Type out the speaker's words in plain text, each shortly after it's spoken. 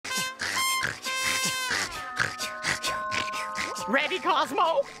Ready,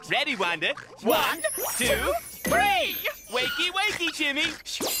 Cosmo? Ready, Wanda. 1, 2, 3. Wakey, wakey, Jimmy.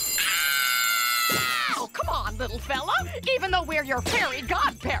 Oh, come on, little fella. Even though we're your fairy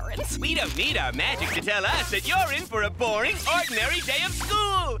godparents. We don't need our magic to tell us that you're in for a boring, ordinary day of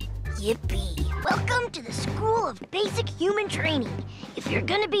school. Yippee. Welcome to the School of Basic Human Training. If you're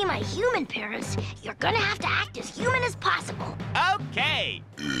gonna be my human parents, you're gonna have to act as human as possible. Okay.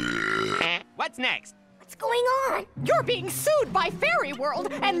 What's next? What's going on? You're being sued by Fairy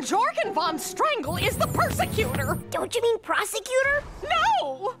World, and Jorgen von Strangle is the persecutor. Don't you mean prosecutor?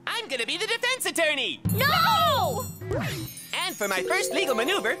 No! I'm gonna be the defense attorney. No! And for my first legal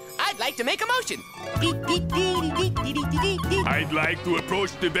maneuver, I'd like to make a motion. I'd like to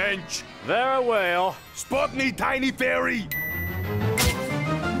approach the bench. Very well. Spot me, tiny fairy.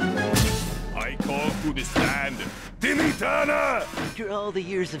 I call to the stand. Timmy Turner! After all the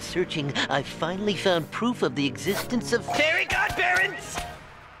years of searching, I've finally found proof of the existence of fairy godparents!